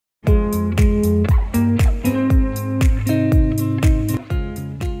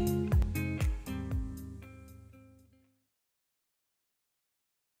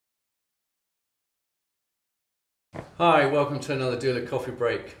Hi, welcome to another Döhle Coffee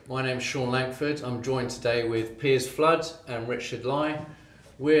Break. My name is Sean Langford. I'm joined today with Piers Flood and Richard Lai.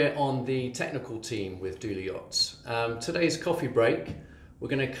 We're on the technical team with Döhle Yachts. Today's coffee break, we're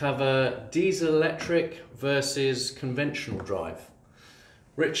going to cover diesel electric versus conventional drive.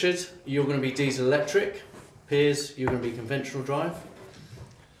 Richard, you're going to be diesel electric. Piers, you're going to be conventional drive.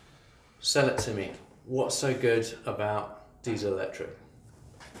 Sell it to me. What's so good about diesel electric?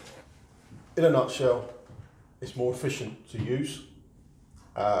 In a nutshell, it's more efficient to use.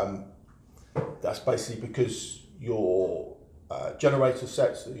 That's basically because your generator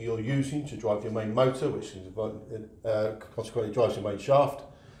sets that you're using to drive your main motor, which consequently drives your main shaft,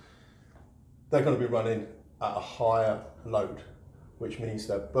 they're going to be running at a higher load, which means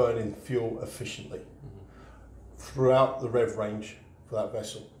they're burning fuel efficiently throughout the rev range for that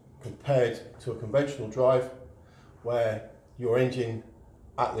vessel, compared to a conventional drive where your engine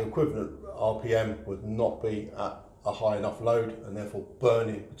at the equivalent RPM would not be at a high enough load and therefore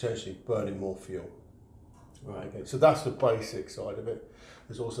potentially burning more fuel. Right. Okay, so that's the basic side of it.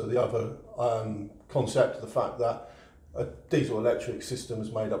 There's also the other concept, the fact that a diesel electric system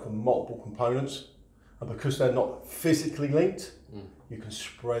is made up of multiple components, and because they're not physically linked, you can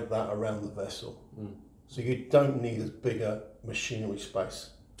spread that around the vessel. So you don't need as big a machinery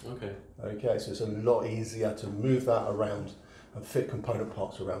space. Okay, so it's a lot easier to move that around and fit component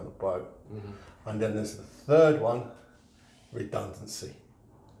parts around the boat. And then there's the third one, redundancy.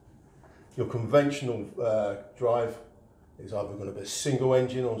 Your conventional drive is either going to be a single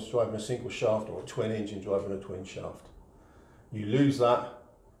engine or it's driving a single shaft, or a twin engine driving a twin shaft. You lose that,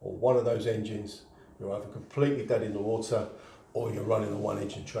 or one of those engines, you're either completely dead in the water or you're running a one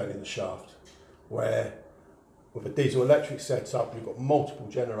engine train in the shaft. Where with a diesel electric setup, you've got multiple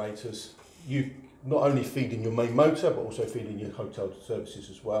generators. You not only feeding your main motor, but also feeding your hotel services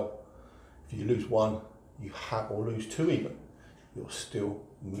as well. If you lose one, or lose two even, you're still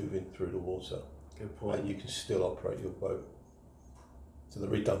moving through the water. Good point. And you can still operate your boat. So the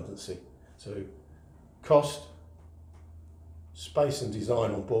redundancy. So cost, space and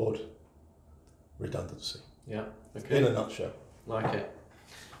design on board, redundancy. Yeah, okay. In a nutshell. Like it.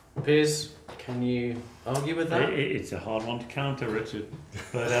 Piers, can you argue with that? It's a hard one to counter, Richard.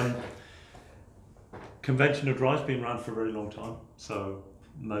 But conventional drive's been around for a very long time, so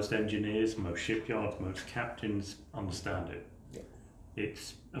most engineers, most shipyards, most captains understand it. Yeah.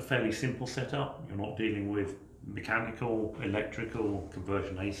 It's a fairly simple setup. You're not dealing with mechanical, electrical,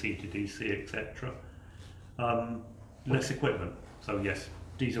 conversion AC to DC, etc. Less equipment. So yes,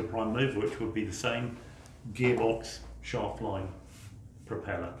 diesel prime mover, which would be the same, gearbox, shaft line,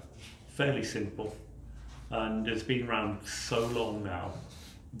 propeller. Fairly simple, and it's been around so long now,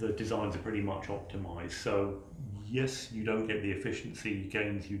 the designs are pretty much optimized. So yes, you don't get the efficiency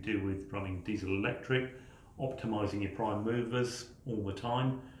gains you do with running diesel electric, optimizing your prime movers all the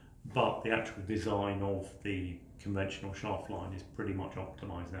time, but the actual design of the conventional shaft line is pretty much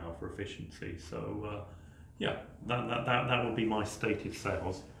optimized now for efficiency. So yeah, that would be my stated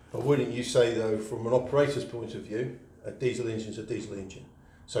sales. But wouldn't you say though, from an operator's point of view, a diesel engine is a diesel engine?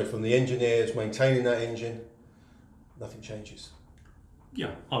 So from the engineers maintaining that engine, nothing changes.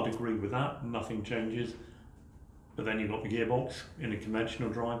 Yeah, I'd agree with that. Nothing changes. But then you've got the gearbox in a conventional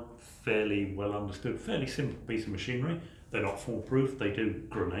drive, fairly well understood, fairly simple piece of machinery. They're not foolproof. They do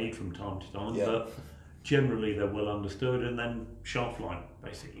grenade from time to time, but generally they're well understood. And then shaft line,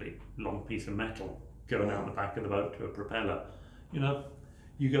 basically, long piece of metal going out the back of the boat to a propeller. You know,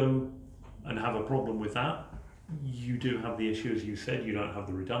 you go and have a problem with that. You do have the issue, as you said, you don't have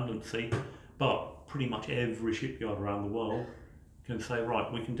the redundancy, but pretty much every shipyard around the world can say, right,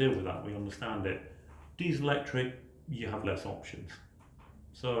 we can deal with that, we understand it. Diesel electric, you have less options.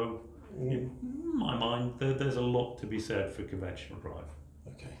 So, in my mind, there's a lot to be said for conventional drive.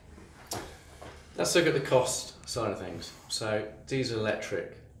 Okay. Let's look at the cost side of things. So diesel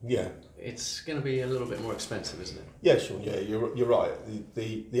electric. Yeah. It's going to be a little bit more expensive, isn't it? Yeah, sure. Yeah, you're right.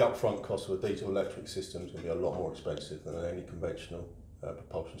 The upfront cost of a diesel electric system is going to be a lot more expensive than any conventional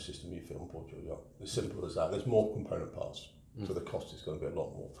propulsion system you fit on board your yacht. As simple as that. There's more component parts, so the cost is going to be a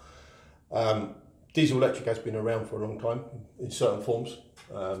lot more. Diesel electric has been around for a long time in certain forms.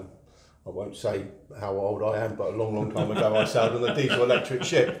 I won't say how old I am, but a long time ago I sailed on a diesel electric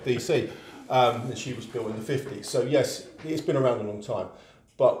ship, DC, and she was built in the 50s. So yes, it's been around a long time,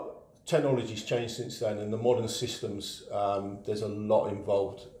 but technology's changed since then, and the modern systems, there's a lot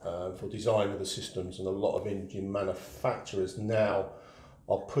involved for design of the systems, and a lot of engine manufacturers now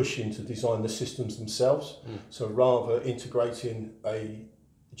are pushing to design the systems themselves. So rather integrating a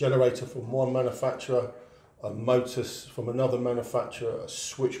generator from one manufacturer, a motor from another manufacturer, a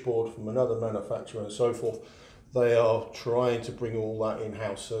switchboard from another manufacturer, and so forth, they are trying to bring all that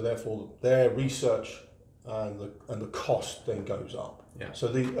in-house, so therefore their research and the cost then goes up. Yeah. So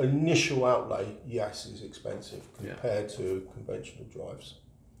the initial outlay, yes, is expensive compared to conventional drives.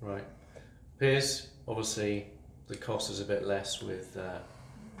 Right. Piers, obviously the cost is a bit less with...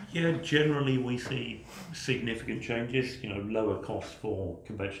 Yeah, generally we see significant changes, lower cost for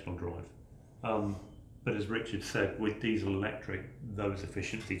conventional drive. But as Richard said, with diesel electric, those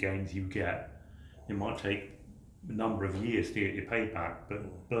efficiency gains you get, it might take a number of years to get your payback,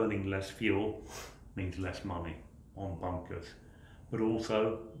 but burning less fuel means less money on bunkers. But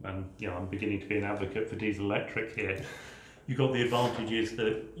also, and I'm beginning to be an advocate for diesel electric here, you've got the advantages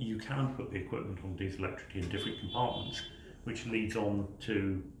that you can put the equipment on diesel electric in different compartments, which leads on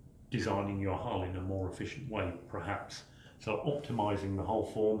to designing your hull in a more efficient way, perhaps. So optimising the hull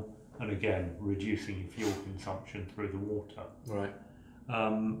form, and again, reducing your fuel consumption through the water. Right.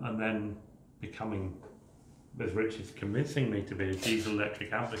 And then becoming, as Richard's convincing me to be, a diesel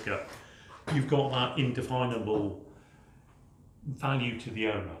electric advocate, you've got that indefinable value to the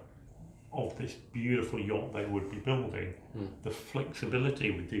owner of this beautiful yacht they would be building. The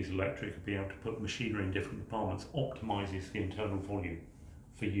flexibility with diesel electric of being able to put machinery in different compartments optimises the internal volume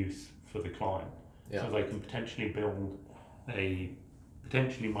for use for the client. So they can potentially build a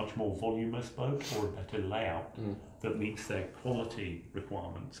potentially much more voluminous boat or a better layout that meets their quality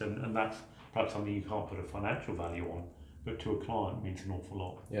requirements, and that's perhaps something you can't put a financial value on, but to a client means an awful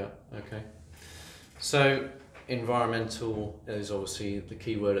lot. Yeah, okay. So environmental is obviously the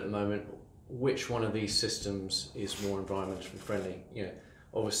key word at the moment. Which one of these systems is more environmentally friendly?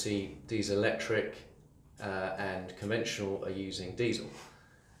 Obviously diesel electric and conventional are using diesel.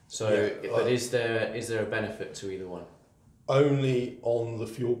 So, but is there a benefit to either one? Only on the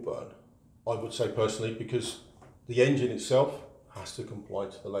fuel burn, I would say personally, because the engine itself has to comply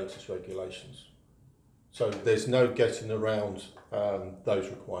to the latest regulations. So there's no getting around those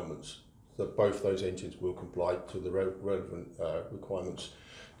requirements, that both those engines will comply to the relevant requirements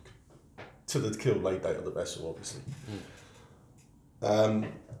to the kill lay date of the vessel, obviously.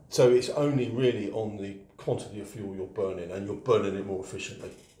 So it's only really on the quantity of fuel you're burning, and you're burning it more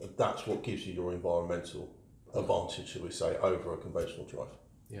efficiently. And that's what gives you your environmental advantage, shall we say, over a conventional drive.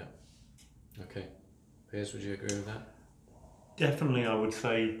 Yeah. Okay. Piers, would you agree with that? Definitely, I would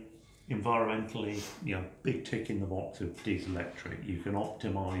say environmentally, big tick in the box of diesel electric. You can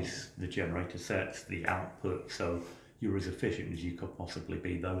optimise the generator sets, the output, so you're as efficient as you could possibly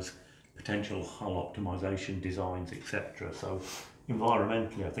be. Those potential hull optimisation designs, etc. So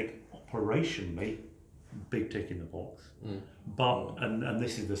environmentally, I think operationally, big tick in the box. But, and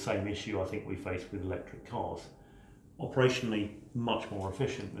this is the same issue I think we face with electric cars, operationally much more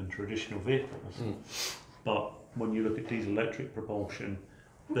efficient than traditional vehicles. But when you look at diesel electric propulsion,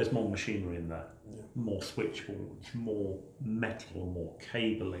 there's more machinery in there, more switchboards, more metal, more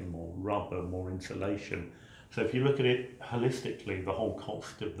cabling, more rubber, more insulation. So if you look at it holistically, the whole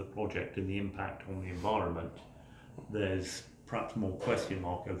cost of the project and the impact on the environment, there's perhaps more question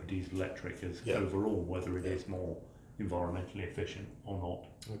mark over diesel electric as overall whether it is more environmentally efficient or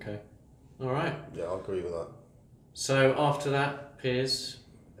not. Okay. All right. Yeah, I agree with that. So after that, Piers,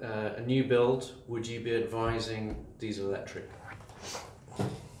 a new build, would you be advising diesel electric?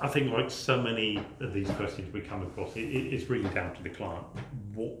 I think like so many of these questions we come across, it's really down to the client.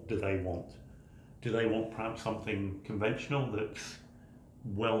 What do they want? Do they want perhaps something conventional that's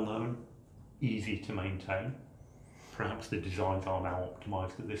well known, easy to maintain? Perhaps the designs are now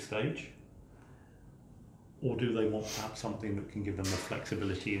optimised at this stage. Or do they want perhaps something that can give them the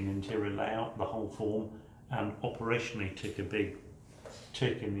flexibility in the interior layout, the whole form, and operationally tick a big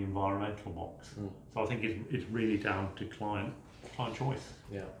tick in the environmental box? So I think it's really down to client choice.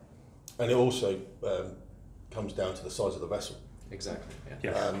 Yeah. And it also comes down to the size of the vessel. Exactly.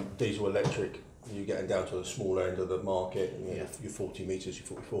 Yeah. Diesel electric, you're getting down to the smaller end of the market, your 40 metres, your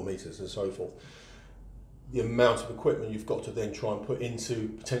 44 metres and so forth. The amount of equipment you've got to then try and put into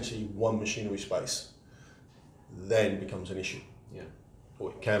potentially one machinery space then becomes an issue. Yeah.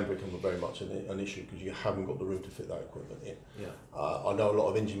 Or it can become very much an issue because you haven't got the room to fit that equipment in. Yeah. I know a lot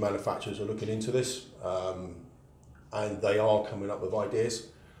of engine manufacturers are looking into this and they are coming up with ideas,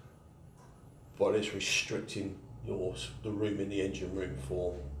 but it's restricting the room in the engine room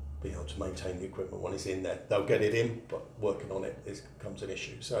for being able to maintain the equipment when it's in there. They'll get it in, but working on it becomes an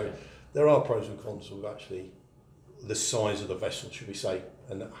issue. So there are pros and cons with actually the size of the vessel, should we say,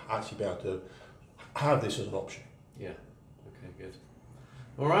 and actually be able to have this as an option. Yeah. Okay, good.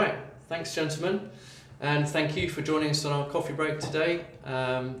 All right. Thanks, gentlemen. And thank you for joining us on our coffee break today.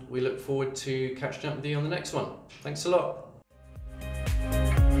 We look forward to catching up with you on the next one. Thanks a lot.